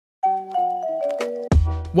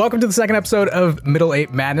Welcome to the second episode of Middle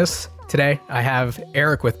Eight Madness. Today, I have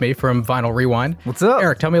Eric with me from Vinyl Rewind. What's up?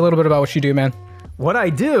 Eric, tell me a little bit about what you do, man. What I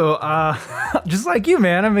do, just like you,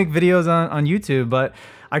 man, I make videos on YouTube, but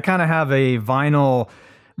I kind of have a vinyl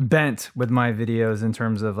bent with my videos in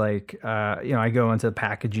terms of like, I go into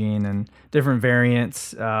packaging and different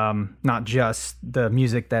variants, not just the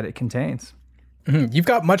music that it contains. Mm-hmm. You've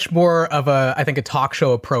got much more of a talk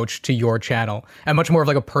show approach to your channel and much more of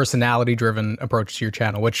like a personality driven approach to your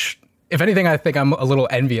channel, which if anything, I think I'm a little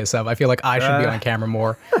envious of. I feel like I should be on camera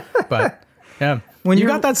more, but yeah. When you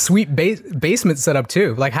got that sweet basement set up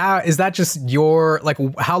too, like how is that just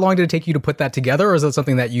how long did it take you to put that together? Or is that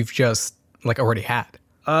something that you've just like already had?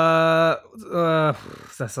 That's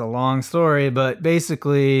a long story, but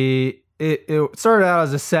basically it started out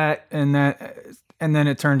as a set and then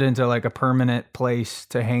it turned into like a permanent place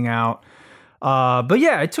to hang out. But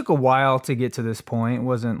yeah, it took a while to get to this point. It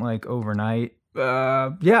wasn't like overnight.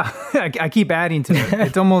 I keep adding to it.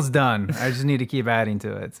 It's almost done. I just need to keep adding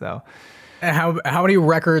to it. So, and how many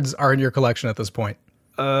records are in your collection at this point?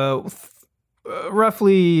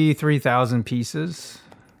 Roughly 3,000 pieces.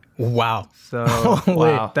 Wow. So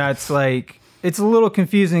wow, that's like, it's a little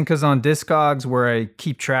confusing because on Discogs where I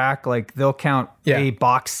keep track, like they'll count a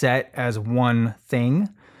box set as one thing.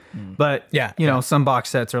 But, some box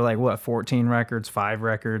sets are like, 14 records, 5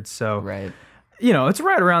 records. So, right. It's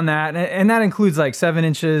right around that. And that includes like 7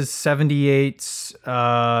 inches, 78s,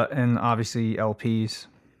 and obviously LPs.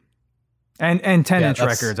 And 10-inch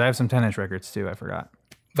records. I have some 10-inch records too, I forgot.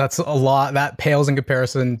 That's a lot. That pales in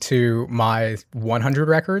comparison to my 100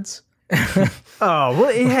 records. Oh,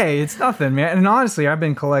 well, hey, it's nothing, man. And honestly, I've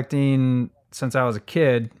been collecting since I was a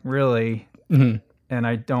kid, really. Mm-hmm. And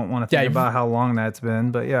I don't want to think about how long that's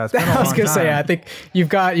been, but yeah, it's been a long time. I was going to say, I think you've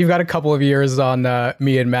got a couple of years on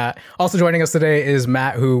me and Matt. Also joining us today is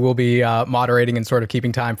Matt, who will be moderating and sort of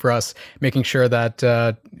keeping time for us, making sure that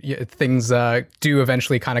things do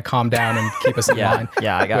eventually kind of calm down and keep us in line.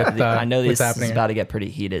 Yeah, I know this is about to get pretty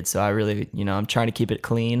heated, so I really, I'm trying to keep it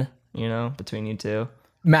clean, between you two.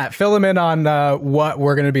 Matt, fill him in on what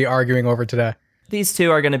we're going to be arguing over today. These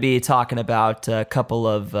two are going to be talking about a couple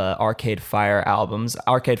of Arcade Fire albums.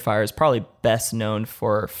 Arcade Fire is probably best known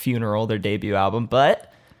for Funeral, their debut album,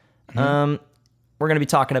 but we're going to be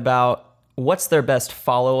talking about what's their best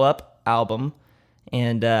follow-up album,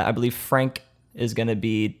 and I believe Frank is going to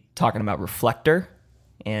be talking about Reflector,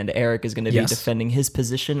 and Eric is going to be defending his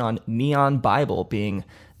position on Neon Bible being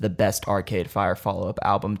the best Arcade Fire follow-up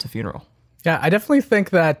album to Funeral. Yeah, I definitely think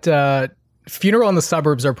that Funeral and the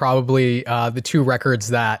Suburbs are probably the two records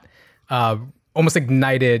that almost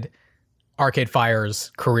ignited Arcade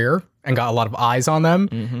Fire's career and got a lot of eyes on them.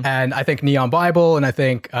 Mm-hmm. And I think Neon Bible and I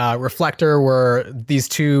think Reflector were these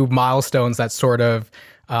two milestones that sort of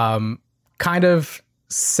kind of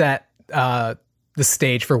set the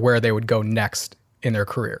stage for where they would go next in their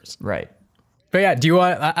careers. Right. But yeah, do you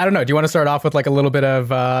want to start off with like a little bit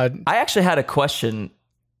of... I actually had a question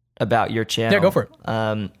about your channel. Yeah, go for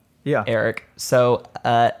it. Eric. So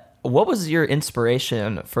what was your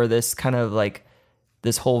inspiration for this kind of like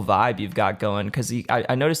this whole vibe you've got going? Because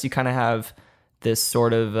I noticed you kind of have this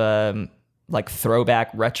sort of like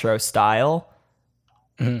throwback retro style.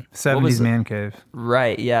 Mm-hmm. 70s man cave.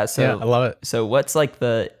 Right. Yeah. So I love it. So what's like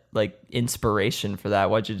the inspiration for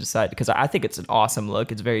that? Why'd you decide? Because I think it's an awesome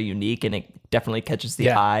look. It's very unique and it definitely catches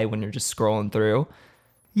the eye when you're just scrolling through.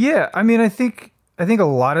 Yeah. I mean, I think a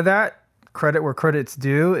lot of that, credit where credit's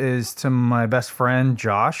due, is to my best friend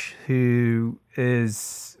Josh, who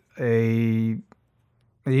is he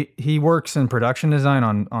works in production design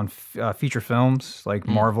on feature films like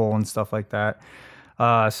Marvel and stuff like that.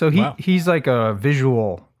 So he's like a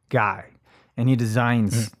visual guy, and he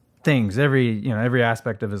designs things every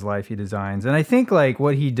aspect of his life. He designs, and I think like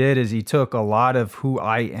what he did is he took a lot of who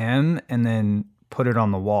I am and then put it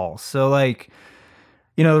on the wall. So like,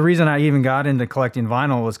 the reason I even got into collecting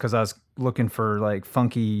vinyl was because I was looking for like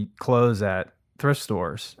funky clothes at thrift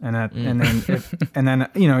stores, and then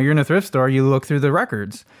you're in a thrift store, you look through the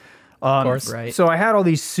records. Of course, right. So I had all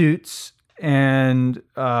these suits, and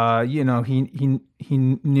he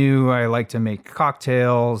knew I like to make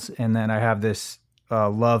cocktails, and then I have this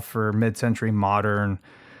love for mid-century modern,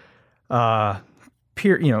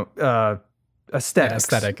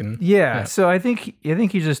 aesthetic and So I think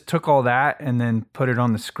he just took all that and then put it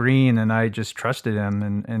on the screen, and I just trusted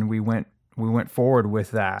him, and we went forward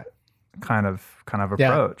with that kind of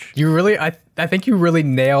approach. You really, I think you really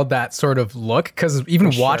nailed that sort of look, because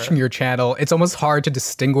even watching your channel, it's almost hard to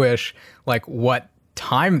distinguish like what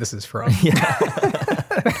time this is from. Yeah.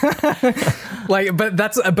 I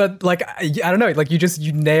don't know, like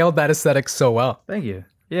you nailed that aesthetic so well. Thank you.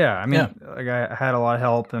 Yeah, I mean, like I had a lot of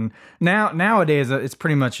help, and nowadays it's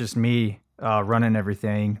pretty much just me running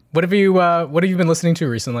everything. What have you been listening to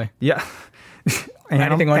recently? Yeah.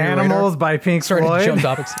 Anything on your Animals radar? by Pink Sorry to Floyd. jump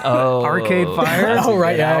topics. Oh, Arcade Fire. that's a Oh,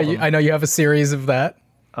 right. good Yeah. album. I know you have a series of that.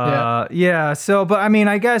 Yeah. So, but I mean,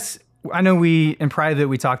 I guess I know in private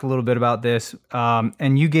we talked a little bit about this,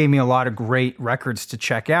 and you gave me a lot of great records to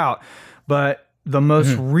check out. But the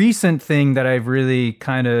most recent thing that I've really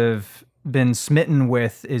kind of been smitten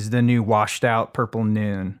with is the new Washed Out Purple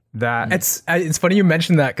Noon. It's funny you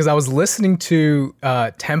mentioned that because I was listening to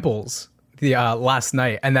Temples the last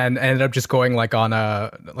night, and then ended up just going like on a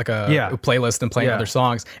playlist and playing other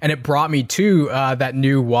songs, and it brought me to that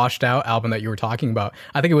new Washed Out album that you were talking about.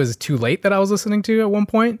 I think it was Too Late that I was listening to at one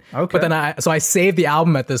point. Okay. But then I saved the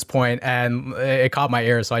album at this point, and it caught my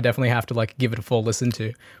ear, so I definitely have to like give it a full listen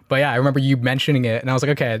to. But yeah, I remember you mentioning it, and I was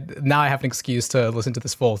like, okay, now I have an excuse to listen to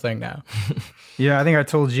this full thing now. Yeah, I think I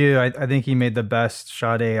told you. I think he made the best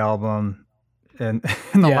Sade album in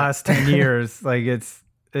the last 10 years. Like it's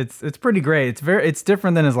pretty great. It's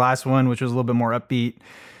different than his last one, which was a little bit more upbeat.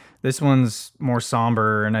 This one's more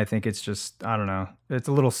somber, and I think it's just, I don't know, it's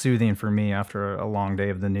a little soothing for me after a long day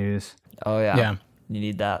of the news. Oh yeah. You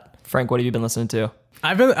need that. Frank, what have you been listening to?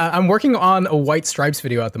 I'm working on a White Stripes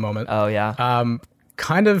video at the moment. Oh yeah.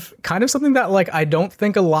 Kind of something that like I don't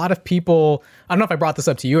think a lot of people, I don't know if I brought this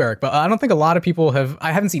up to you, Eric, but I don't think a lot of people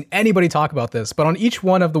I haven't seen anybody talk about this, but on each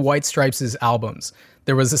one of the White Stripes' albums,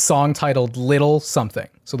 there was a song titled Little Something.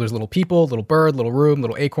 So there's Little People, Little Bird, Little Room,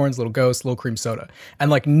 Little Acorns, Little Ghost, Little Cream Soda. And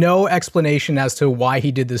like no explanation as to why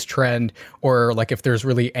he did this trend or like if there's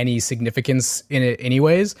really any significance in it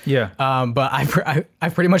anyways. Yeah. But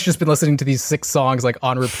I've pretty much just been listening to these 6 songs like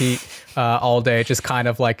on repeat all day, just kind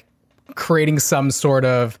of like creating some sort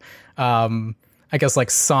of, I guess like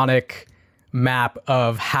sonic map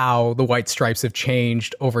of how the White Stripes have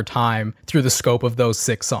changed over time through the scope of those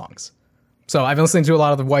 6 songs. So I've been listening to a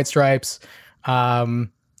lot of the White Stripes. I've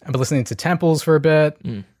been listening to Temples for a bit.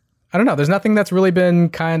 I don't know. There's nothing that's really been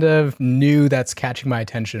kind of new that's catching my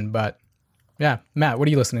attention. But yeah, Matt, what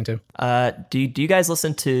are you listening to? Do you guys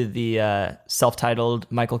listen to the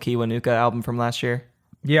self-titled Michael Kiwanuka album from last year?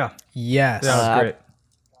 Yeah. Yes. That was great.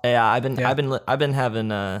 Yeah, I've been having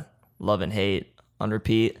Love and Hate on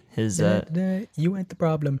repeat. His you ain't the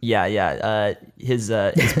problem. His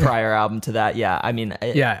prior album to that. Yeah, I mean,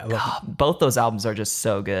 I love it. both those albums are just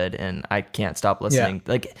so good, and I can't stop listening.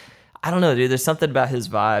 Like, I don't know, dude. There's something about his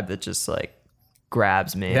vibe that just like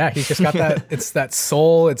grabs me. Yeah, he's just got that. It's that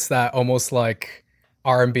soul. It's that almost like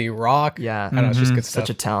R&B rock. Yeah, I don't know. It's just good stuff. Such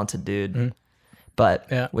a talented dude.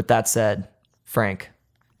 But with that said, Frank,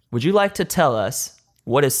 would you like to tell us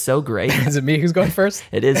what is so great? Is it me who's going first?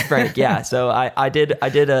 It is Frank. Yeah. So I did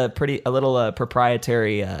a little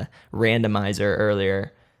proprietary randomizer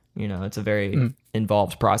earlier. You know, it's a very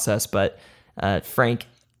involved process, but Frank,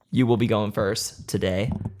 you will be going first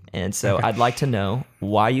today. And so I'd like to know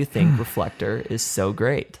why you think Reflector is so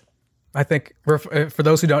great. I think, for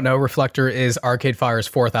those who don't know, Reflector is Arcade Fire's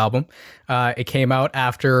 4th album. It came out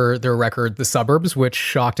after their record, The Suburbs, which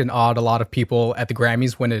shocked and awed a lot of people at the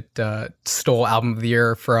Grammys when it stole Album of the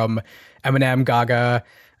Year from Eminem, Gaga,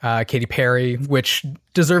 Katy Perry, which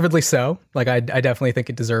deservedly so. Like, I definitely think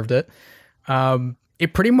it deserved it.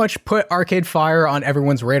 It pretty much put Arcade Fire on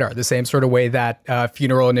everyone's radar, the same sort of way that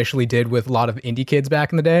Funeral initially did with a lot of indie kids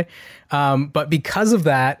back in the day. But because of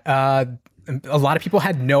that, a lot of people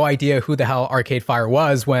had no idea who the hell Arcade Fire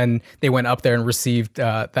was when they went up there and received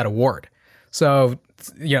that award. So,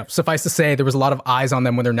 you know, suffice to say, there was a lot of eyes on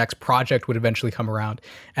them when their next project would eventually come around.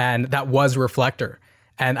 And that was Reflector.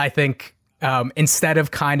 And I think instead of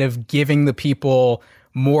kind of giving the people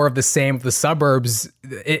more of the same of the Suburbs,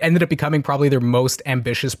 it ended up becoming probably their most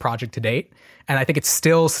ambitious project to date. And I think it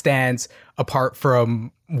still stands apart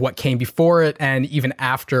from what came before it and even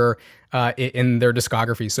after in their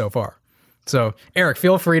discography so far. So, Eric,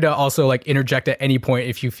 feel free to also like interject at any point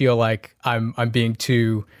if you feel like I'm being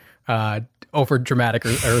too over dramatic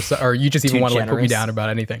or you just even want to like put me down about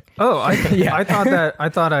anything. Oh, I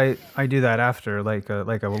thought I do that after like a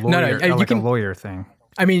lawyer a lawyer thing.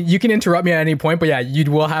 I mean, you can interrupt me at any point, but yeah,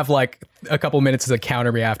 you will have like a couple minutes to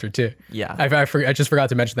counter me after too. Yeah, I just forgot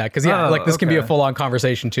to mention that because this can be a full on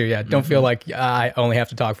conversation too. Yeah, don't feel like I only have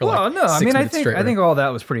to talk for like 6 minutes straight. I think all that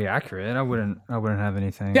was pretty accurate. I wouldn't have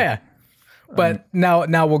anything. Yeah. But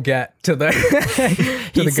now we'll get to the.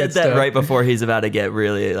 He said that right before he's about to get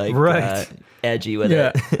really like edgy with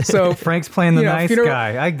it. So Frank's playing the nice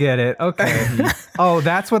guy. I get it. Okay. Oh,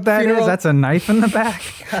 that's what that is? That's a knife in the back?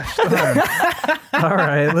 Gosh, all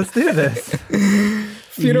right, let's do this.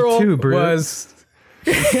 Funeral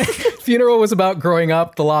Funeral was about growing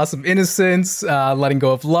up, the loss of innocence, letting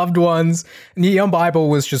go of loved ones. Neon Bible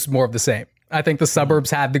was just more of the same. I think the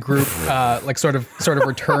Suburbs had the group like sort of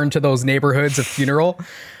return to those neighborhoods of Funeral.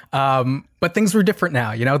 But things were different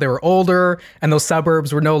now, you know, they were older and those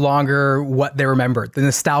suburbs were no longer what they remembered. The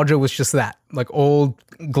nostalgia was just that, like old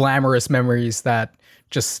glamorous memories that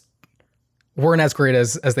just weren't as great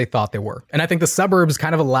as they thought they were. And I think the Suburbs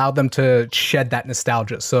kind of allowed them to shed that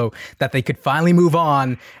nostalgia so that they could finally move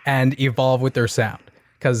on and evolve with their sound.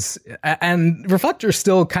 And Reflector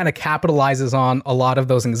still kind of capitalizes on a lot of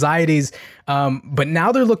those anxieties, but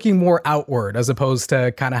now they're looking more outward as opposed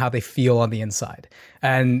to kind of how they feel on the inside.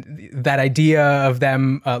 And that idea of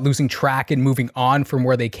them losing track and moving on from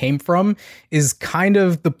where they came from is kind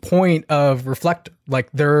of the point of Reflector.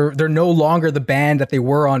 Like they're no longer the band that they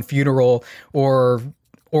were on Funeral or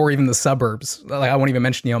even the Suburbs. Like I won't even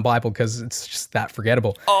mention Neon Bible because it's just that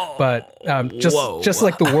forgettable. But just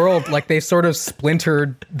like the world, like they sort of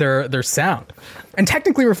splintered their sound. And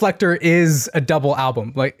technically Reflector is a double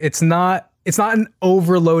album. Like it's not an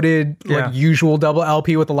overloaded like usual double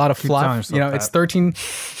LP with a lot of fluff. You know, it's 13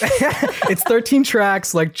 it's 13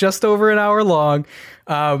 tracks, like just over an hour long.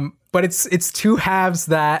 But it's two halves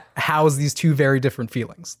that house these two very different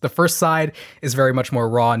feelings. The first side is very much more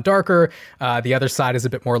raw and darker. The other side is a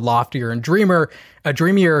bit more loftier and dreamier.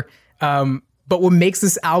 But what makes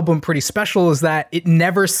this album pretty special is that it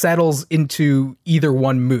never settles into either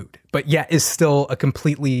one mood, but yet is still a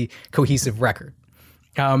completely cohesive record.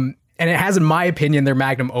 And it has, in my opinion, their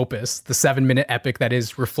magnum opus, the 7-minute epic that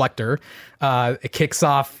is Reflector. It kicks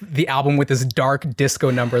off the album with this dark disco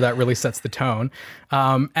number that really sets the tone.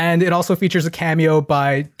 And it also features a cameo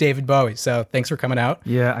by David Bowie. So thanks for coming out.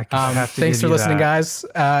 Yeah, I have to thanks for listening, guys.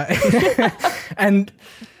 And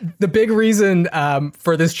the big reason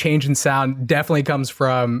for this change in sound definitely comes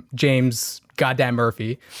from James Goddamn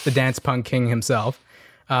Murphy, the dance punk king himself.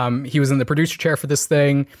 He was in the producer chair for this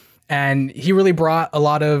thing. And he really brought a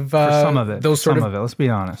lot of some of it. Those sort of it. Let's be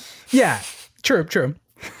honest. Yeah, true.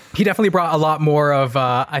 He definitely brought a lot more of.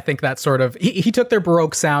 I think that sort of he took their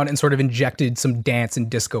Baroque sound and sort of injected some dance and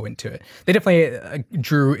disco into it. They definitely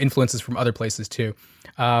drew influences from other places too.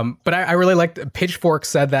 But I really liked. Pitchfork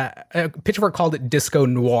said that Pitchfork called it disco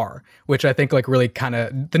noir, which I think like really kind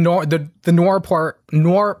of the noir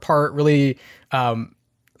part really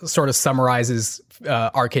sort of summarizes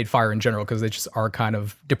Arcade Fire in general because they just are kind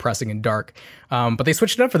of depressing and dark. But they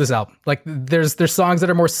switched it up for this album. Like there's songs that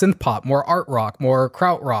are more synth pop, more art rock, more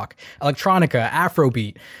krautrock, electronica,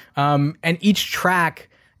 Afrobeat, and each track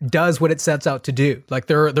does what it sets out to do. Like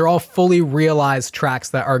they're all fully realized tracks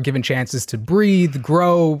that are given chances to breathe,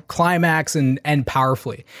 grow, climax, and end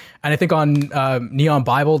powerfully. And I think on Neon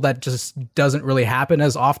Bible that just doesn't really happen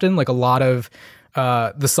as often. Like a lot of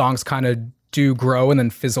the songs kind of do grow and then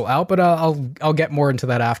fizzle out, but I'll get more into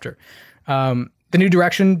that after. The New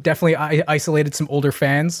Direction definitely isolated some older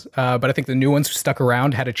fans, but I think the new ones who stuck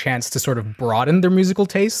around had a chance to sort of broaden their musical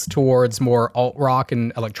tastes towards more alt rock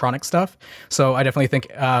and electronic stuff. So I definitely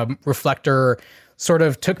think Reflector sort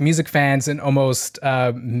of took music fans and almost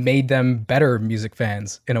made them better music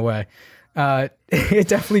fans in a way. It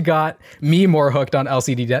definitely got me more hooked on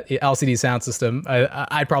LCD Sound System.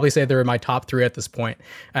 I'd probably say they're in my top 3 at this point.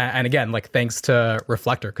 And again, like thanks to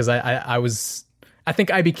Reflector, because I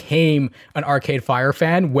think I became an Arcade Fire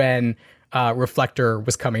fan when Reflector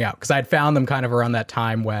was coming out, because I'd found them kind of around that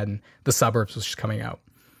time when the Suburbs was just coming out.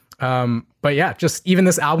 But yeah, just even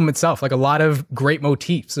this album itself, like a lot of great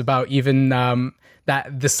motifs about even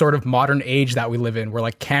that this sort of modern age that we live in, where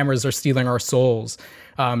like cameras are stealing our souls.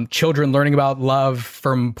 Children learning about love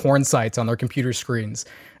from porn sites on their computer screens,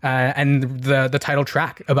 and the title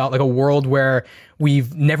track about like a world where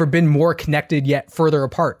we've never been more connected yet further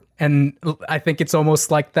apart. And I think it's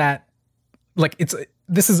almost like that, like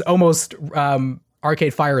this is almost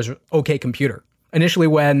Arcade Fire's OK Computer. Initially,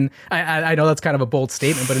 when I know that's kind of a bold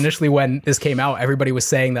statement, but initially when this came out, everybody was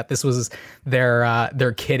saying that this was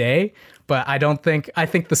their Kid A. But I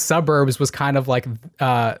think the Suburbs was kind of like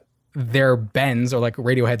their Benz, or like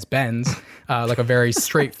Radiohead's Benz, like a very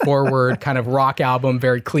straightforward kind of rock album,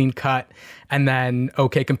 very clean cut. And then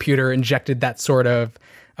OK Computer injected that sort of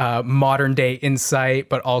modern day insight,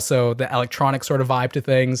 but also the electronic sort of vibe to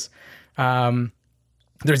things.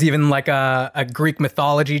 There's even like a Greek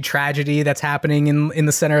mythology tragedy that's happening in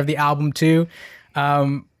the center of the album too.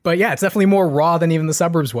 But yeah, it's definitely more raw than even the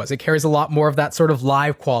Suburbs was. It carries a lot more of that sort of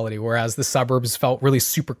live quality, whereas the Suburbs felt really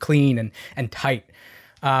super clean and tight.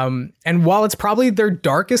 And while it's probably their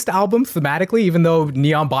darkest album thematically, even though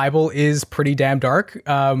Neon Bible is pretty damn dark,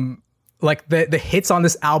 like the hits on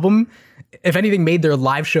this album if anything, made their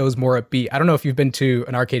live shows more upbeat. I don't know if you've been to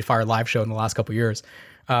an Arcade Fire live show in the last couple of years,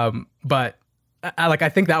 but I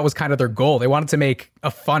think that was kind of their goal. They wanted to make a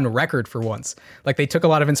fun record for once. Like they took a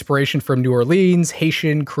lot of inspiration from New Orleans,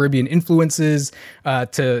 Haitian, Caribbean influences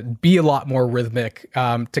to be a lot more rhythmic,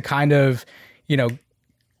 to kind of,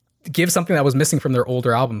 give something that was missing from their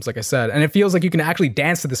older albums, like I said. And it feels like you can actually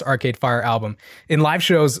dance to this Arcade Fire album. In live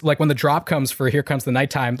shows, like when the drop comes for Here Comes the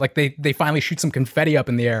Nighttime, like they finally shoot some confetti up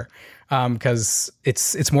in the air because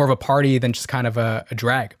it's more of a party than just kind of a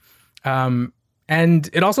drag. And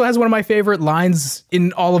it also has one of my favorite lines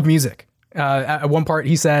in all of music. At one part,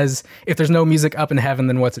 he says, "If there's no music up in heaven,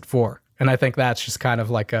 then what's it for?" And I think that's just kind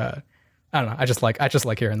of like I don't know. I just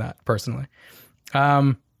like hearing that personally.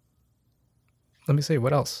 Let me see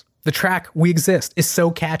what else. The track "We Exist" is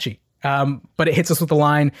so catchy, but it hits us with the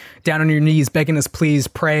line, "Down on your knees, begging us, please,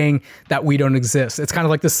 praying that we don't exist." It's kind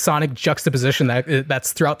of like this sonic juxtaposition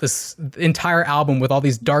that's throughout this entire album with all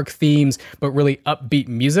these dark themes, but really upbeat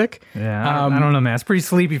music. Yeah, I don't know, man. It's pretty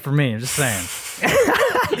sleepy for me. I'm just saying.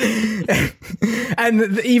 And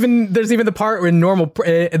there's even the part where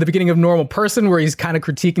at the beginning of Normal Person, where he's kind of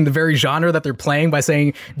critiquing the very genre that they're playing by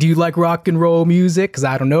saying, "Do you like rock and roll music? Because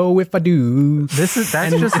I don't know if I do." That's just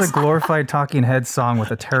a glorified Talking Heads song with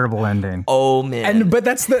a terrible ending. Oh man! But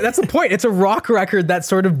that's the point. It's a rock record that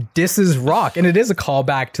sort of disses rock, and it is a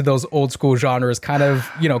callback to those old school genres, kind of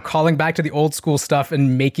calling back to the old school stuff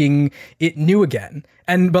and making it new again.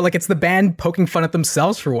 But like it's the band poking fun at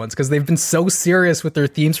themselves for once, because they've been so serious with their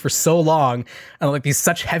themes for so long, and like these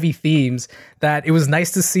such heavy themes, that it was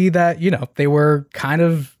nice to see that they were kind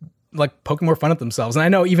of like poking more fun at themselves. And I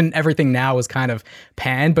know even Everything Now is kind of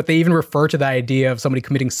panned, but they even refer to the idea of somebody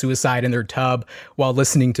committing suicide in their tub while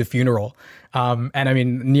listening to Funeral. And I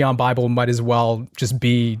mean, Neon Bible might as well just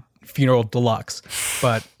be Funeral Deluxe,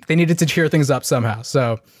 but they needed to cheer things up somehow.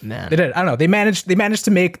 So they did. I don't know. They managed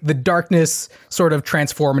to make the darkness sort of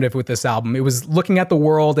transformative with this album. It was looking at the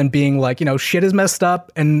world and being like, shit is messed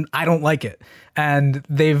up and I don't like it. And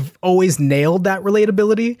they've always nailed that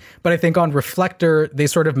relatability. But I think on Reflector, they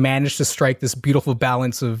sort of managed to strike this beautiful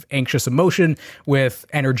balance of anxious emotion with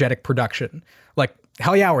energetic production. Like,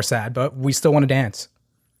 hell yeah, we're sad, but we still want to dance.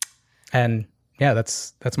 And yeah,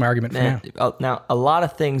 that's my argument for now. Now, a lot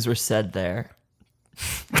of things were said there.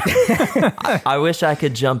 I wish I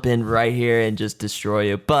could jump in right here and just destroy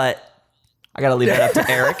you, but I gotta leave that up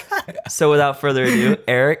to Eric. So without further ado,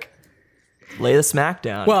 Eric, lay the smack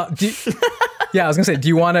down. Well, I was gonna say, do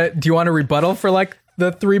you want to rebuttal for like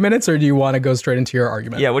the 3 minutes, or do you want to go straight into your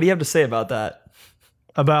argument? Yeah, what do you have to say about that?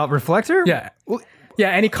 About Reflector? Yeah. Yeah,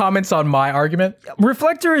 any comments on my argument?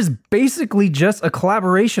 Reflector is basically just a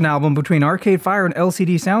collaboration album between Arcade Fire and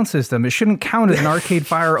LCD Sound System. It shouldn't count as an Arcade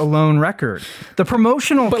Fire alone record. The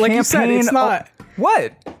promotional but like campaign... you said, it's not...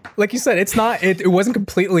 What? Like you said, it's not... It wasn't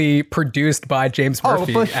completely produced by James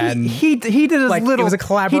Murphy. But he did his like, little... It was a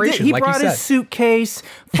collaboration, He like brought you his suitcase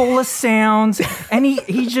full of sounds, and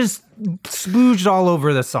he just splooged all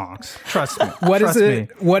over the songs. Trust me. What does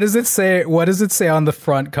it say? What does it say on the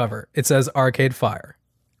front cover? It says Arcade Fire.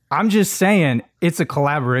 I'm just saying it's a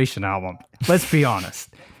collaboration album. Let's be honest.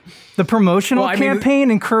 The promotional campaign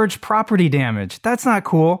encouraged property damage. That's not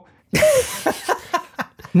cool.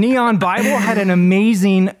 Neon Bible had an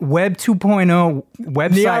amazing Web 2.0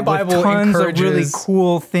 website with tons of really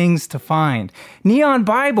cool things to find. Neon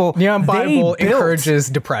Bible encourages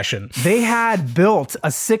depression. They had built a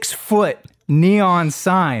 6-foot neon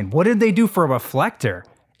sign. What did they do for a Reflector?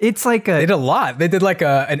 It's like they did a lot. They did like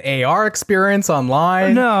an AR experience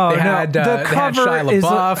online. They had Shia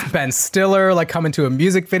LaBeouf, Ben Stiller, like coming to a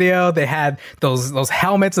music video. They had those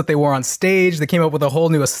helmets that they wore on stage. They came up with a whole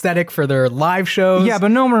new aesthetic for their live shows. Yeah, but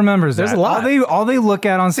no one remembers that. There's a lot. All they look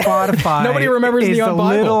at on Spotify Nobody remembers is Neon a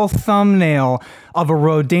Bible. little thumbnail of a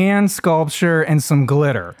Rodin sculpture and some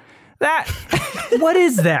glitter. What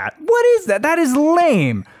is that? What is that? That is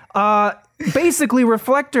lame. Basically,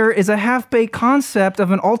 Reflector is a half-baked concept of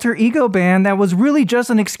an alter ego band that was really just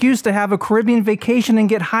an excuse to have a Caribbean vacation and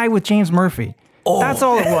get high with James Murphy. That's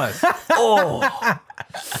all it was.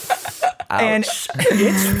 And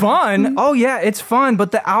it's fun. Oh yeah, it's fun,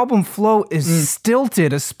 but the album flow is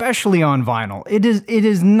stilted, especially on vinyl. It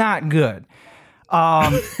is not good.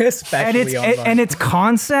 Especially on and its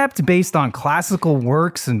concept based on classical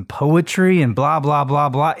works and poetry and blah blah blah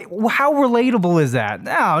blah. How relatable is that?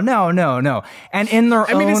 No. And in their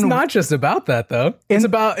I mean, own, it's not just about that though.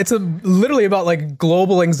 It's literally about like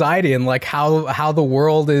global anxiety and like how the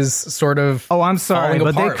world is sort of. Oh, I'm sorry,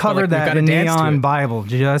 falling but apart, they covered like, we've that gotta in dance to Neon it. Bible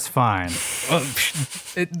just fine.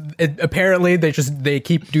 Apparently they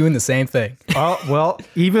keep doing the same thing. Oh well,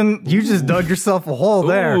 even you just dug yourself a hole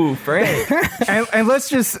there. Ooh, Frank. And let's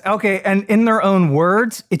just and in their own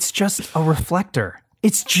words, it's just a reflector.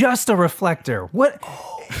 It's just a reflector. What?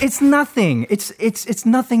 It's nothing. It's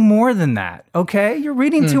nothing more than that. Okay, you're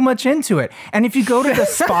reading too much into it. And if you go to the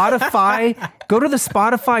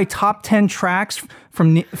Spotify top 10 tracks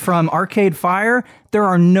from Arcade Fire, there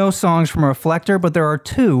are no songs from Reflector, but there are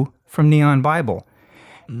 2 from Neon Bible.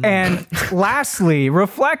 And lastly,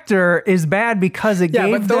 Reflector is bad because it Yeah,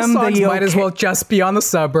 gave but those them songs the might as well just be on the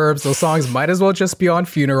suburbs. Those songs might as well just be on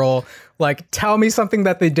Funeral. Like, tell me something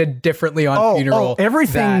that they did differently on Funeral.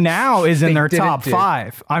 Everything that now is in they their didn't top do.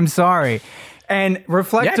 5. I'm sorry. And Yeah,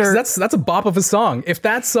 Reflector, 'cause that's a bop of a song. If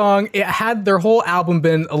that song, it had their whole album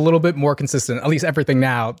been a little bit more consistent, at least Everything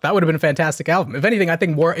Now, that would have been a fantastic album. If anything, I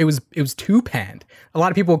think it was too panned. A lot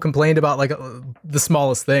of people complained about like the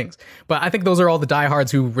smallest things, but I think those are all the diehards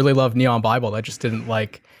who really love Neon Bible that just didn't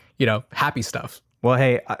like, happy stuff. well,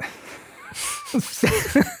 hey,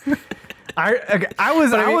 I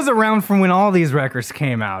was around from when all these records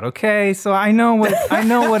came out. Okay, so I know what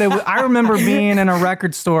it was. I remember being in a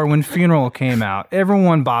record store when Funeral came out.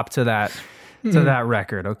 Everyone bopped to that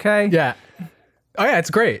record. Okay, Yeah. Oh yeah, it's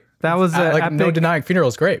great. that was Like no epic. denying Funeral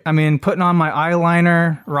is great. I mean, putting on my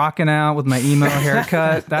eyeliner, rocking out with my emo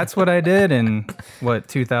haircut. That's what I did in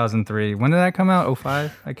 2003. When did that come out?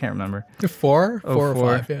 05? I can't remember. 4 Oh, or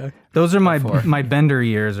 4. 5, yeah. Those are my Bender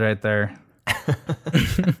years right there.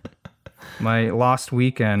 My lost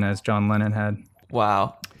weekend, as John Lennon had.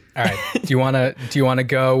 Wow. All right. Do you wanna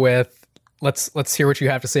go with let's hear what you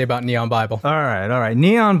have to say about Neon Bible. All right.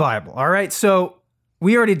 Neon Bible. All right. So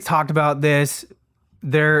we already talked about this.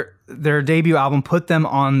 Their debut album put them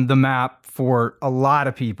on the map for a lot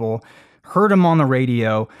of people. Heard them on the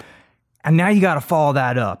radio, and now you got to follow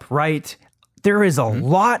that up, right? There is a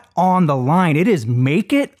lot on the line. It is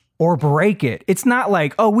make it or break it. It's not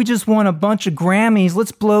like, oh, we just won a bunch of Grammys.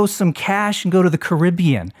 Let's blow some cash and go to the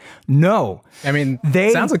Caribbean. No. I mean,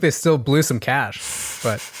 sounds like they still blew some cash,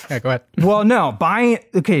 but yeah, go ahead. Well, no,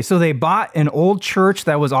 so they bought an old church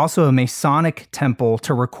that was also a Masonic temple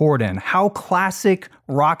to record in. How classic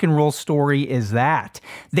rock and roll story is that?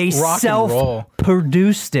 They Rock and roll.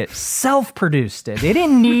 self-produced it. They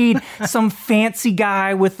didn't need some fancy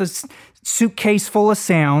guy with a suitcase full of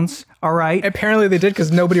sounds. All right. Apparently they did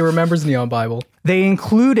because nobody remembers Neon Bible. They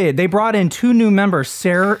brought in 2 new members,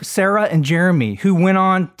 Sarah and Jeremy, who went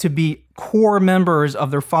on to be core members of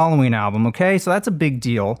their following album. Okay, so that's a big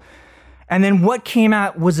deal. And then what came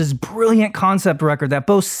out was this brilliant concept record that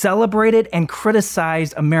both celebrated and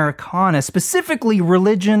criticized Americana, specifically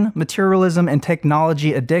religion, materialism, and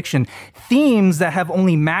technology addiction, themes that have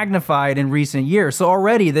only magnified in recent years. So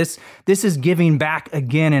already this is giving back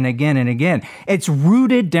again and again and again. It's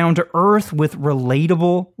rooted down to earth with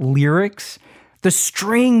relatable lyrics. The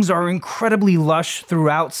strings are incredibly lush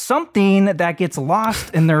throughout, something that gets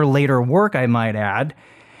lost in their later work, I might add.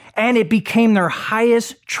 And it became their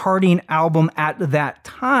highest charting album at that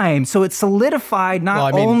time. So it solidified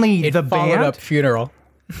only it the followed band. up Funeral.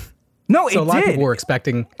 No, So it a lot did. of people were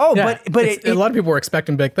expecting. Oh, yeah, but a lot of people were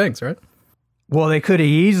expecting big things, right? Well, they could have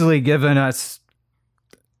easily given us.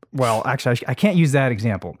 Well, actually, I can't use that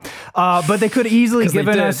example. But they could have easily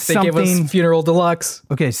given us They gave something. us Funeral Deluxe.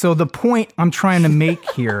 Okay, so the point I'm trying to make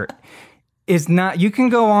here is not, you can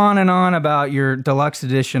go on and on about your deluxe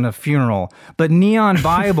edition of Funeral, but Neon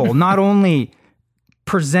Bible not only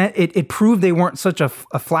it proved they weren't such a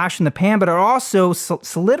flash in the pan, but it also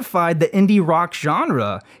solidified the indie rock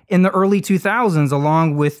genre in the early 2000s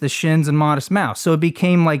along with the Shins and Modest Mouse. So it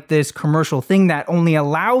became like this commercial thing that only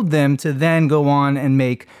allowed them to then go on and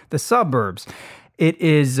make the Suburbs. It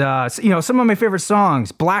is, some of my favorite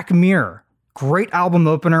songs, Black Mirror. Great album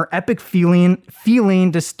opener, epic feeling,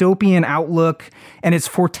 dystopian outlook, and it's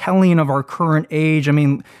foretelling of our current age. I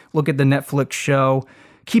mean, look at the Netflix show.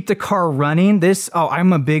 Keep the Car Running.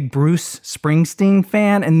 I'm a big Bruce Springsteen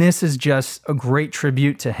fan, and this is just a great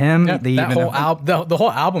tribute to him. Yeah, the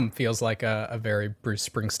whole album feels like a very Bruce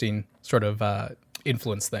Springsteen sort of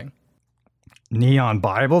influence thing. Neon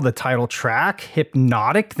Bible, the title track,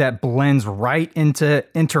 hypnotic, that blends right into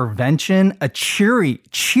Intervention, a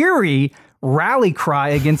cheery rally cry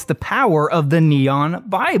against the power of the Neon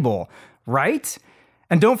Bible, right?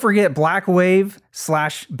 And don't forget Black Wave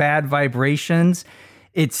 / Bad Vibrations.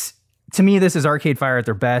 It's, to me, this is Arcade Fire at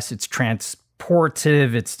their best. It's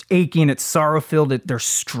transportive, it's aching, it's sorrow-filled, their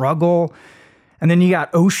struggle. And then you got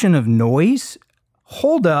Ocean of Noise.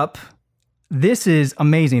 Hold up. This is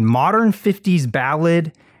amazing. Modern 50s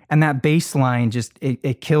ballad, and that bass line just,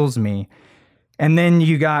 it kills me. And then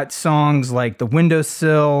you got songs like The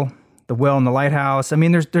Windowsill, The Well and the Lighthouse. I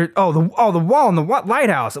mean, the Wall and the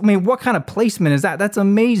Lighthouse. I mean, what kind of placement is that? That's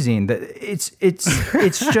amazing. It's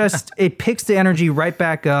just, it picks the energy right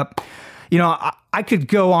back up. You know, I could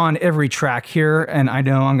go on every track here, and I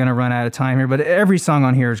know I'm going to run out of time here, but every song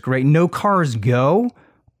on here is great. No Cars Go.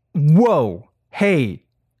 Whoa. Hey,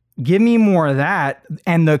 give me more of that.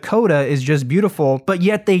 And the coda is just beautiful, but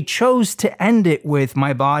yet they chose to end it with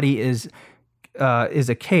My Body is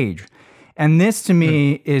a Cage. And this to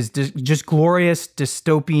me is just glorious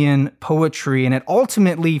dystopian poetry. And it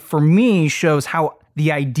ultimately, for me, shows how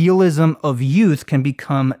the idealism of youth can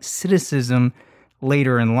become cynicism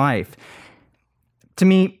later in life. To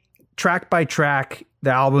me, track by track,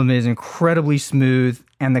 the album is incredibly smooth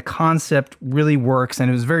and the concept really works. And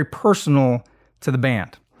it was very personal to the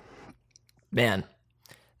band. Man,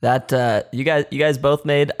 that you guys both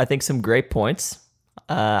made, I think, some great points.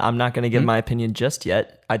 I'm not going to give my opinion just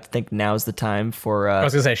yet. I think now's the time for. I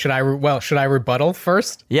was going to say, should I rebuttal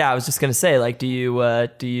first? Yeah, I was just going to say, like, do you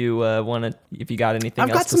want to? If you got anything,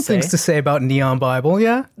 I've got some things to say about Neon Bible.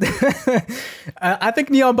 Yeah, I think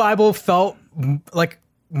Neon Bible felt like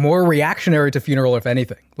more reactionary to Funeral, if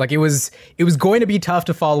anything. Like it was going to be tough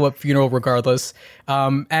to follow up Funeral regardless.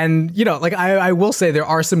 And you know, like I will say there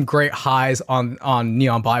are some great highs on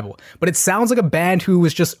Neon Bible, but it sounds like a band who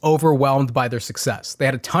was just overwhelmed by their success. They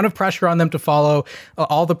had a ton of pressure on them to follow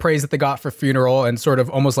all the praise that they got for Funeral and sort of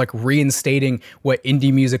almost like reinstating what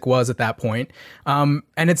indie music was at that point. And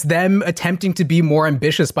it's them attempting to be more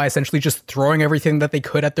ambitious by essentially just throwing everything that they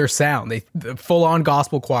could at their sound. They full on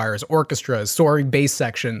gospel choirs, orchestras, soaring bass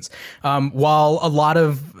sections, while a lot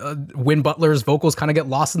of Win Butler's vocals kind of get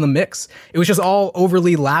lost in the mix. It was just all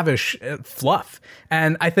overly lavish fluff.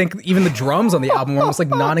 And I think even the drums on the album were almost like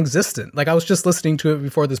non-existent. Like I was just listening to it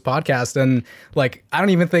before this podcast and like, I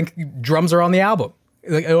don't even think drums are on the album.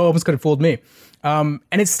 Like it almost could have fooled me. And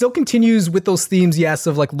it still continues with those themes, yes,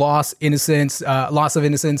 of like loss of innocence,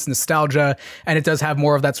 nostalgia, and it does have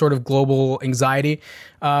more of that sort of global anxiety.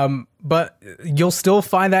 But you'll still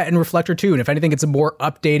find that in Reflector too. And if anything, it's a more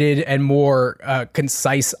updated and more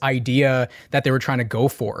concise idea that they were trying to go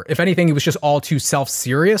for. If anything, it was just all too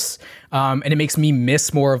self-serious. And it makes me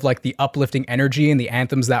miss more of like the uplifting energy and the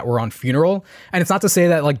anthems that were on Funeral. And it's not to say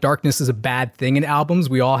that like darkness is a bad thing in albums.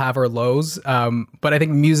 We all have our lows. But I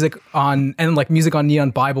think music on Neon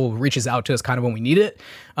Bible reaches out to us kind of when we need it.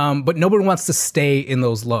 But nobody wants to stay in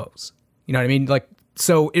those lows. You know what I mean? Like,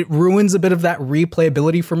 so it ruins a bit of that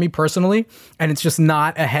replayability for me personally. And it's just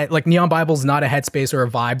not Neon Bible's not a headspace or a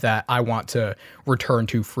vibe that I want to return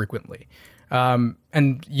to frequently.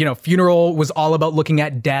 And, you know, Funeral was all about looking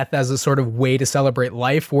at death as a sort of way to celebrate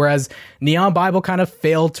life, whereas Neon Bible kind of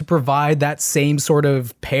failed to provide that same sort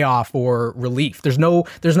of payoff or relief. There's no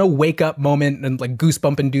wake up moment and like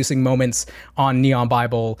goosebump inducing moments on Neon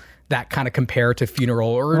Bible that kind of compare to Funeral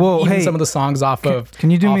or even some of the songs off of. Can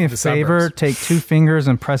you do me a favor? Suburbs. Take 2 fingers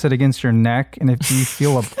and press it against your neck. And do you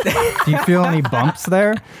feel any bumps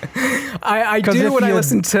there? I do when I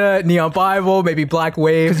listen to Neon Bible, maybe Black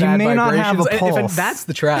Wave, because you may not have a pulse. If that's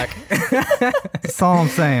the track. That's all I'm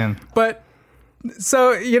saying. But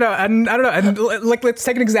so, you know, and I don't know, and like let's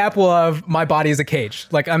take an example of My Body is a Cage.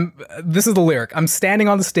 Like this is the lyric. I'm standing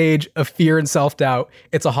on the stage of fear and self-doubt.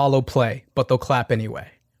 It's a hollow play, but they'll clap anyway.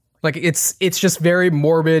 Like it's just very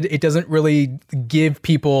morbid. It doesn't really give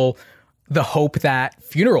people the hope that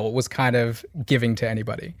Funeral was kind of giving to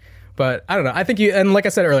anybody. But I don't know. I think and like I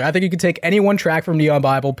said earlier, I think you could take any one track from Neon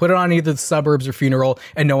Bible, put it on either The Suburbs or Funeral,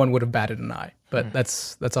 and no one would have batted an eye. But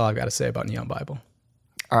that's all I've got to say about Neon Bible.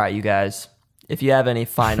 All right, you guys. If you have any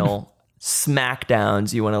final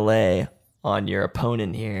smackdowns you want to lay on your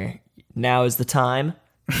opponent here, now is the time.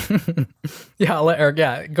 Yeah, I'll let Eric.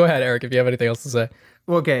 Yeah, go ahead, Eric, if you have anything else to say.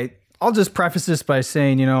 Okay, I'll just preface this by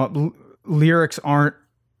saying, you know, lyrics aren't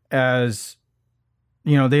as,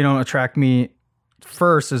 you know, they don't attract me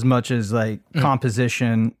first as much as like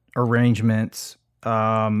composition, arrangements.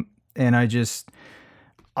 And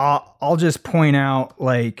I'll just point out,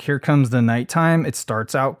 like, Here Comes the Nighttime. It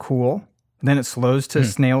starts out cool. Then it slows to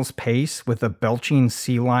snail's pace with a belching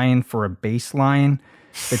sea lion for a bass line.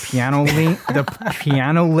 The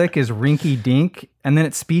piano lick is rinky dink, and then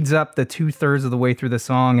it speeds up the 2/3 of the way through the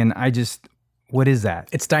song. And what is that?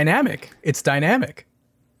 It's dynamic.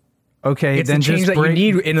 Okay, It's then the change just that you break,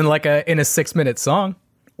 need in a 6-minute song.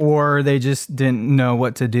 or they just didn't know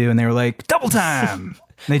what to do and they were like, double time.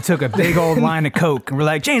 They took a big old line of Coke and were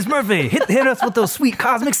like, James Murphy, hit us with those sweet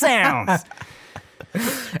cosmic sounds.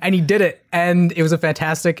 And he did it, and it was a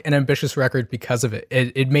fantastic and ambitious record because of it.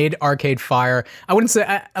 It made Arcade Fire. I wouldn't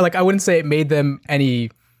say it made them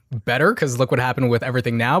any better, because look what happened with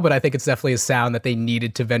Everything Now. But I think it's definitely a sound that they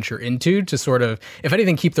needed to venture into to sort of, if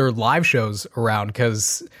anything, keep their live shows around.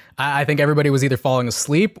 Because I think everybody was either falling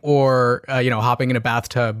asleep or hopping in a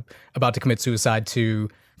bathtub about to commit suicide to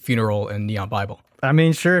Funeral and Neon Bible. I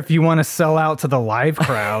mean, sure, if you want to sell out to the live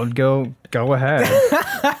crowd, go ahead.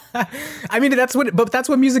 I mean, that's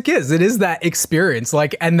what music is. It is that experience,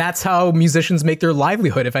 and that's how musicians make their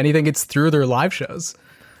livelihood. If anything, it's through their live shows.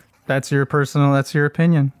 That's your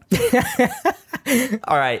opinion.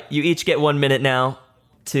 All right, you each get 1 minute now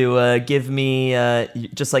to give me,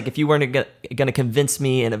 just like if you weren't going to convince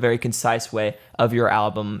me in a very concise way of your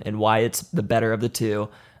album and why it's the better of the two.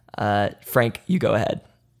 Frank, you go ahead.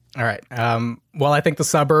 All right. Well, I think The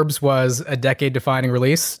Suburbs was a decade-defining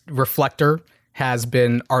release. Reflector has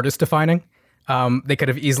been artist-defining. They could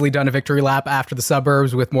have easily done a victory lap after The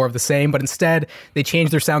Suburbs with more of the same, but instead they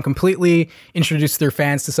changed their sound completely, introduced their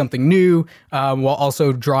fans to something new, while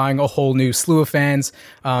also drawing a whole new slew of fans.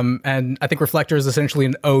 And I think Reflector is essentially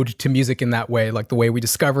an ode to music in that way, like the way we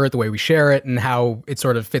discover it, the way we share it, and how it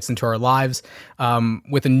sort of fits into our lives.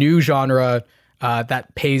 With a new genre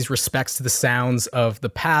that pays respects to the sounds of the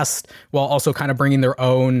past while also kind of bringing their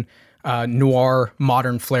own noir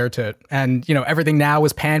modern flair to it. And, Everything Now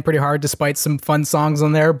was panned pretty hard despite some fun songs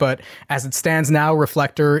on there. But as it stands now,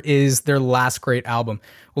 Reflector is their last great album.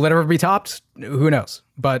 Will it ever be topped? Who knows?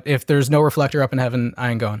 But if there's no Reflector up in heaven, I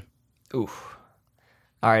ain't going. Oof.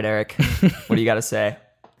 All right, Eric, what do you got to say?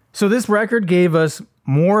 So this record gave us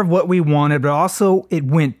more of what we wanted, but also it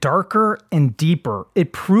went darker and deeper.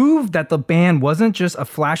 It proved that the band wasn't just a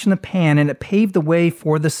flash in the pan, and it paved the way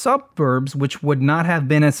for The Suburbs, which would not have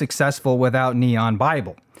been as successful without Neon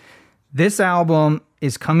Bible. This album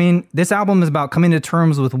is about coming to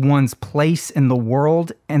terms with one's place in the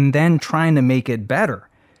world and then trying to make it better.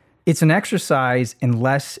 It's an exercise in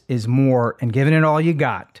less is more and giving it all you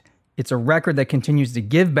got. It's a record that continues to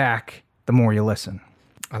give back the more you listen.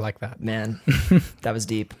 I like that. Man, that was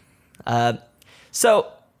deep.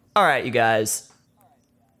 So, all right, you guys.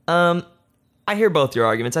 I hear both your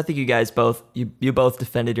arguments. I think you guys both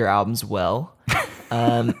defended your albums well.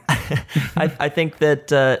 I think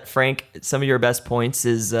that Frank, some of your best points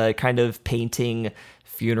is kind of painting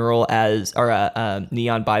Funeral as, or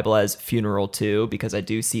Neon Bible as Funeral 2, because I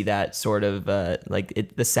do see that sort of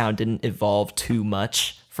the sound didn't evolve too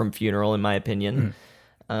much from Funeral, in my opinion.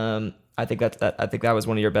 I think that was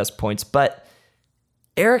one of your best points. But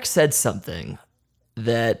Eric said something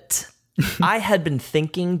that I had been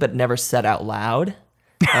thinking but never said out loud.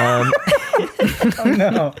 Oh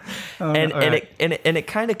no! And it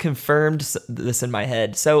kind of confirmed this in my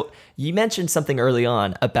head. So you mentioned something early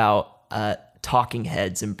on about Talking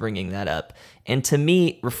Heads and bringing that up, and to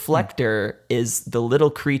me, Reflector is the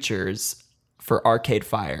Little Creatures for Arcade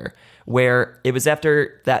Fire, where it was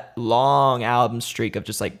after that long album streak of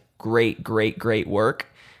just like great work.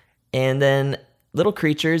 And then Little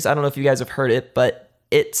Creatures, I don't know if you guys have heard it, but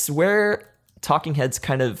it's where Talking Heads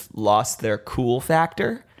kind of lost their cool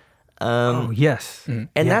factor. Yes. And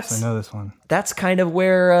yes, I know this one. That's kind of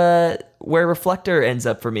where Reflector ends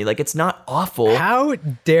up for me. Like, it's not awful. How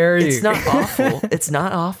dare you? It's not awful. It's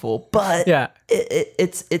not awful, but yeah,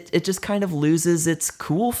 it just kind of loses its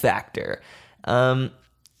cool factor. And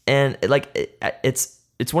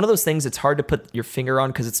it's one of those things it's hard to put your finger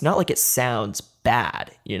on, because it's not like it sounds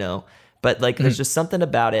bad, but like there's just something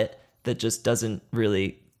about it that just doesn't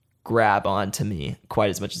really grab on to me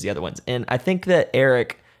quite as much as the other ones. And I think that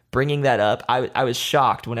Eric bringing that up, I was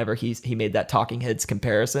shocked whenever he made that Talking Heads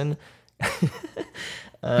comparison.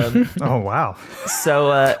 Oh wow!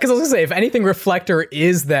 So because I was gonna say, if anything, Reflector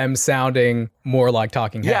is them sounding more like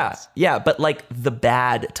Talking Heads. Yeah, but like the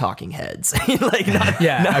bad Talking Heads, like not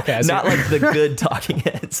like the good Talking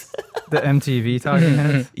Heads. The MTV Talking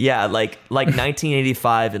Heads. Yeah, like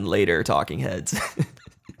 1985 and later Talking Heads.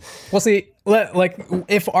 Well, see, like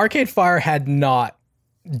if Arcade Fire had not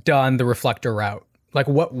done the Reflector route, like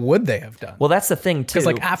what would they have done? Well, that's the thing too. Because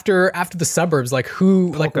like after The Suburbs, like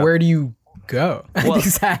where do you go? Well,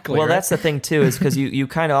 exactly. Well, right? That's the thing too, is because you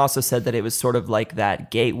kind of also said that it was sort of like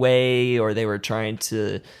that gateway, or they were trying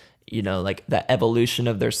to, like that evolution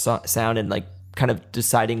of their sound and like kind of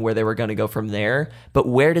deciding where they were going to go from there. But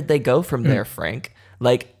where did they go from there, Frank?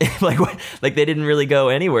 Like they didn't really go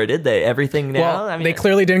anywhere, did they? Everything Now? Well, they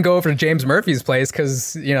clearly didn't go over to James Murphy's place,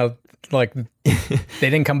 because Like they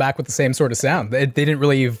didn't come back with the same sort of sound. They didn't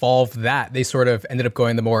really evolve that. They sort of ended up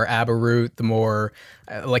going the more ABBA route, the more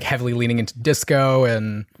like heavily leaning into disco,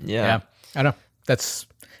 and Yeah. I don't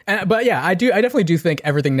know. But yeah, I definitely do think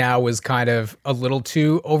everything now was kind of a little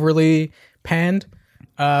too overly panned.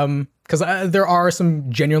 Because there are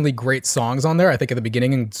some genuinely great songs on there, I think at the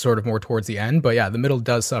beginning and sort of more towards the end. But yeah, the middle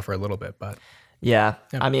does suffer a little bit. But Yeah.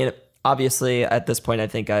 I mean, obviously, at this point, I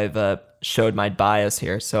think I've showed my bias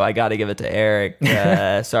here, so I got to give it to Eric.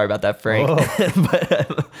 Sorry about that, Frank.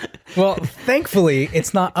 well, thankfully,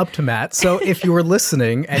 it's not up to Matt. So if you were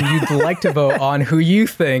listening and you'd like to vote on who you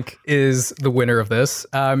think is the winner of this,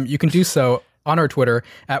 you can do so on our Twitter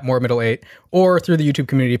at @moremiddle8 or through the YouTube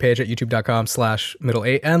community page at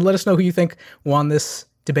youtube.com/middle8 and let us know who you think won this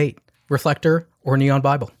debate, Reflector or Neon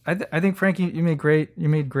Bible. I think Frank, you made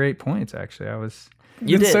great points. Actually,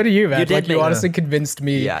 So do you, man. You You honestly convinced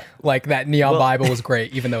me Yeah. like that Neon Bible was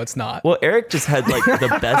great, even though it's not. Well, Eric just had like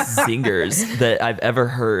the best zingers that I've ever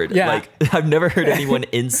heard. Yeah. Like I've never heard anyone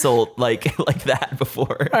insult like that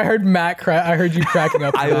before. I heard I heard you cracking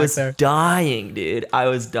up. I was there. dying, dude. I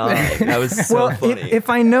was dying. That was so funny. If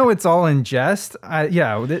I know it's all in jest, I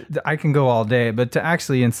can go all day. But to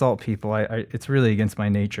actually insult people, it's really against my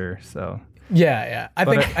nature. So Yeah. I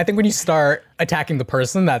think when you start attacking the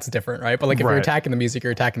person, that's different, right? But like if you're Right. attacking the music,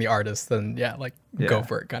 you're attacking the artist, then go Yeah.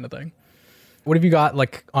 for it, kind of thing. What have you got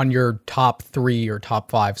like on your top 3 or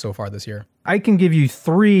top 5 so far this year? I can give you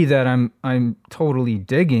 3 that I'm totally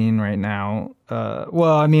digging right now.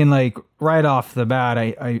 Well, I mean, like right off the bat,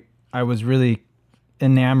 I was really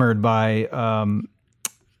enamored by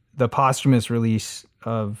the posthumous release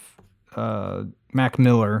of Mac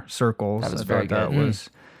Miller, Circles. That was I very thought good.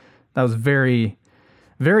 That was very,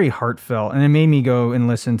 very heartfelt, and it made me go and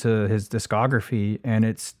listen to his discography. And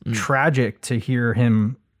it's tragic to hear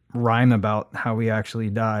him rhyme about how he actually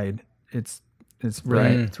died. It's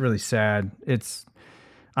really sad.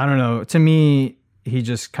 I don't know. To me, he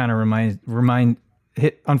just kind of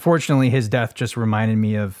unfortunately, his death just reminded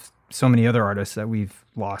me of so many other artists that we've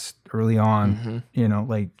lost early on. You know,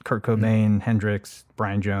 like Kurt Cobain, Hendrix,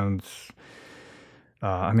 Brian Jones.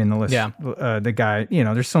 I mean, the list. Yeah. The guy. You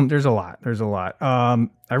know, there's a lot. I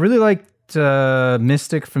really liked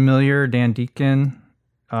Mystic Familiar, Dan Deacon.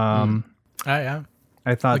 Yeah.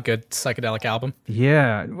 I thought A good psychedelic album.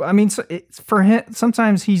 yeah, I mean, so it's for him.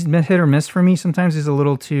 Sometimes he's hit or miss for me. Sometimes he's a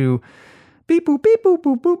little too beep boop beep boop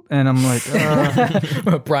boop boop, and I'm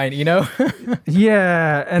like, Brian Eno.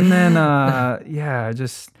 yeah. And then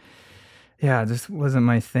just wasn't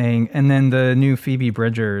my thing. And then the new Phoebe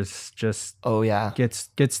Bridgers just Oh yeah. gets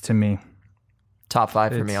to me. Top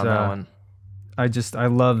 5 for me It's, on that one. I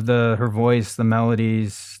love her voice, the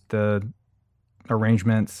melodies, the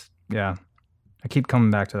arrangements. Yeah, I keep coming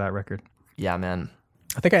back to that record. Yeah, man.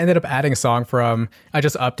 I think I ended up adding a song from. I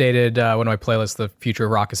just updated one of my playlists, the Future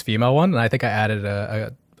Rock is Female one, and I think I added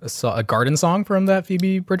a garden song from that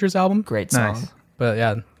Phoebe Bridgers album. Great song. Nice. But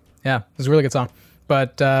yeah, it was a really good song.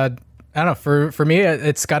 But I don't know. For me,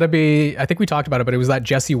 it's got to be. I think we talked about it, but it was that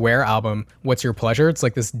Jessie Ware album. What's Your Pleasure? It's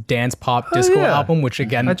like this dance pop disco yeah. album, which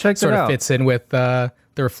again I checked sort it of out. fits in with the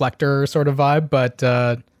Reflector sort of vibe. But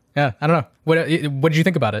yeah, I don't know. What did you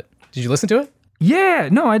think about it? Did you listen to it? Yeah,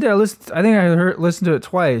 no, I did. I think I listened to it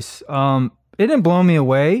twice. It didn't blow me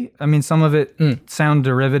away. I mean, some of it sound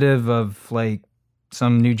derivative of like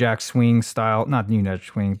some New Jack Swing style, not New Jack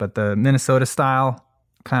Swing, but the Minnesota style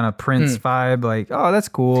kind of Prince vibe. Like, oh, that's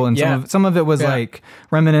cool. And some of it was like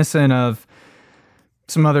reminiscent of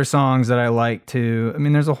some other songs that I like too. I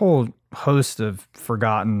mean, there's a whole host of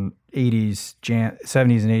forgotten 70s and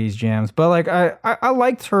 80s jams, but like I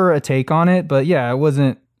liked her take on it. But yeah, it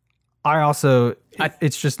wasn't.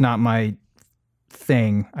 It's just not my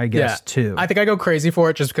thing, I guess, too. I think I go crazy for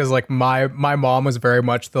it just because like my mom was very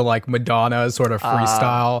much the like Madonna sort of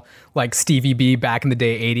freestyle, like Stevie B back in the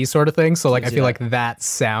day 80s sort of thing. So like I feel like that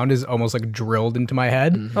sound is almost like drilled into my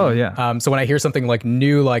head. Oh, yeah. So when I hear something like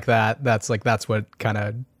new like that, that's what kind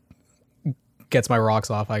of gets my rocks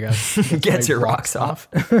off, I guess. Gets my your rocks off.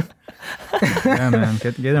 Yeah, man.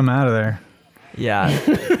 Get him out of there. Yeah.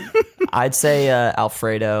 I'd say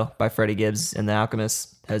Alfredo by Freddie Gibbs and The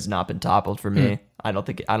Alchemist has not been toppled for me. I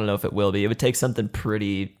don't know if it will be. It would take something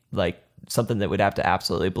pretty, like something that would have to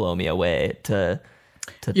absolutely blow me away to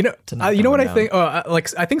knock you know what them I think?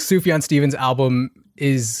 I think Sufjan Stevens' album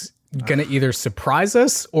is gonna either surprise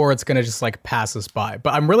us or it's gonna just like pass us by.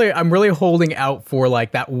 But I'm really holding out for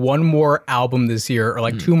like that one more album this year or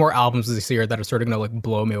like 2 more albums this year that are sort of gonna like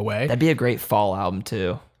blow me away. That'd be a great fall album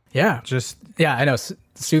too. Yeah, Just yeah, I know.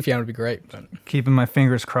 Sufjan would be great. But keeping my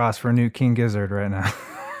fingers crossed for a new King Gizzard right now.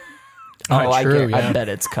 I true, I bet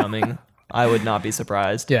it's coming. I would not be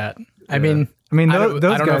surprised. Yeah. I mean, those I don't know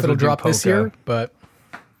guys if it'll would do drop this Polka. year, but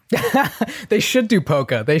they should do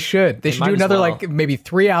Polka. They should. They should might do as another well. like maybe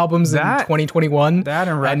 3 albums in That- 2021 that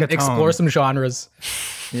and reggaeton. explore some genres.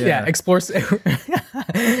 Yeah, explore a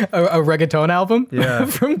reggaeton album Yeah.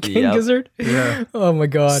 from King Yep. Gizzard. Yeah. Oh my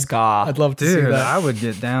god. Ska. I'd love to see Dude, that. I would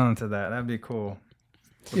get down to that. That'd be cool.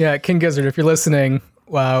 Yeah, King Gizzard, if you're listening,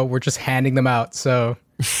 wow, we're just handing them out. So,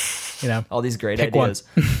 All these great Pick one. ideas.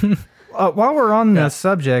 While we're on the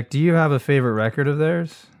subject, do you have a favorite record of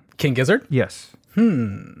theirs? King Gizzard. Yes.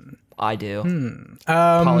 I do.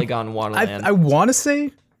 Polygon Wonderland. I want to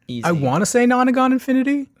say Easy. I want to say Nonagon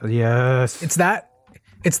Infinity. Yes. It's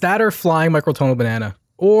that or Flying Microtonal Banana.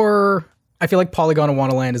 Or I feel like Polygon and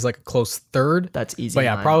Wonderland is like a close third. That's easy. But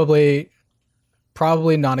yeah, mine.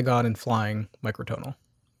 probably Nonagon and Flying Microtonal.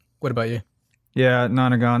 What about you? Yeah,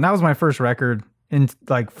 Nonagon. That was my first record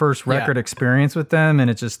record experience with them, and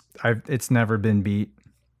it's never been beat.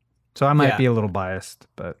 So I might Yeah. be a little biased,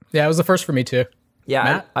 but Yeah, it was the first for me too. Yeah,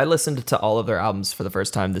 Matt? I listened to all of their albums for the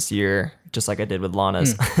first time this year, just like I did with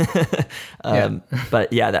Lana's.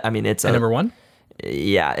 But yeah, it's And number 1?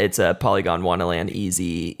 it's a Polygon Wonderland,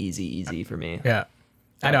 easy for me. Yeah.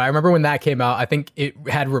 I know. I remember when that came out, I think it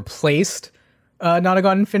had replaced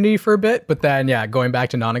Nonagon Infinity for a bit, but then going back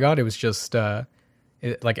to Nonagon, it was just I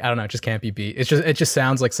don't know, it just can't be beat. It just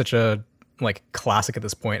sounds like such a like classic at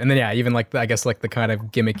this point. And then even like I guess like the kind of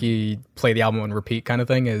gimmicky play the album and repeat kind of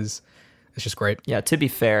thing it's just great. Yeah, to be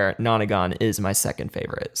fair, Nonagon is my second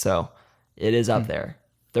favorite, so it is up there.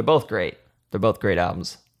 They're both great. They're both great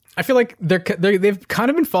albums. I feel like they've kind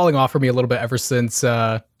of been falling off for me a little bit ever since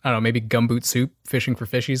I don't know, maybe Gumboot Soup, Fishing for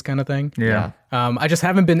Fishies kind of thing. yeah. I just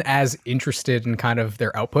haven't been as interested in kind of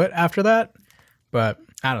their output after that. But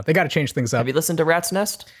I don't know, they got to change things up. Have you listened to Rat's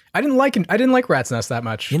Nest? I didn't like Rat's Nest that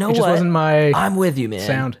much. You know it just what? wasn't my I'm with you, man.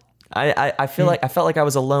 sound. I feel like I felt like I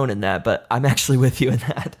was alone in that, but I'm actually with you in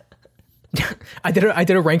that. I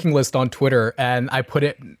did a ranking list on Twitter and I put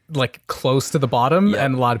it like close to the bottom, Yep.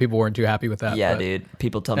 and a lot of people weren't too happy with that. Yeah, but dude.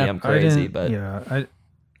 People tell me I'm I crazy, didn't- but yeah,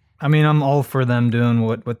 I mean, I'm all for them doing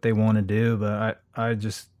what they want to do, but I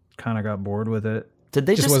just kind of got bored with it. did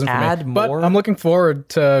they Just just wasn't for add me. more? But I'm looking forward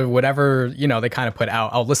to whatever they kind of put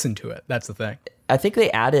out. I'll listen to it. That's the thing. I think they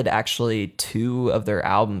added actually 2 of their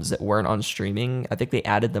albums that weren't on streaming. I think they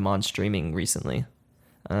added them on streaming recently.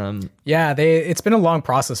 Yeah, it's been a long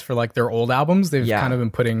process for like their old albums. They've Yeah. kind of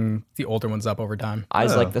been putting the older ones up over time.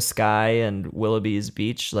 Eyes Oh. Like the Sky and Willoughby's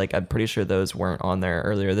Beach, like I'm pretty sure those weren't on there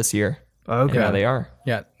earlier this year. Okay. Yeah, they are.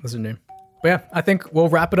 Yeah, those are new. But yeah, I think we'll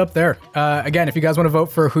wrap it up there. Again, if you guys want to vote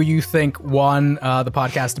for who you think won the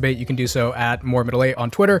podcast debate, you can do so at More Middle 8 on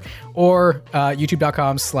Twitter or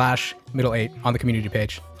youtube.com/Middle 8 on the community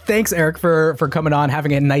page. Thanks, Eric, for coming on,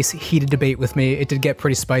 having a nice heated debate with me. It did get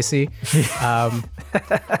pretty spicy. A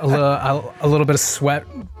little bit of sweat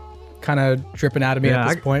kind of dripping out of me at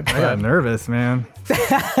this point. I got nervous, man.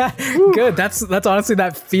 Good. That's honestly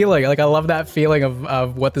that feeling. Like I love that feeling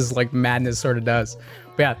of what this like madness sort of does.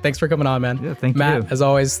 But yeah, thanks for coming on, man. Yeah, thank Matt, you. as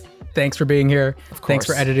always, thanks for being here. Thanks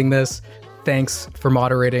for course. editing this. Thanks for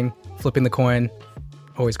moderating, flipping the coin.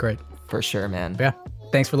 Always great. For sure, man. But yeah,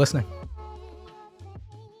 thanks for listening.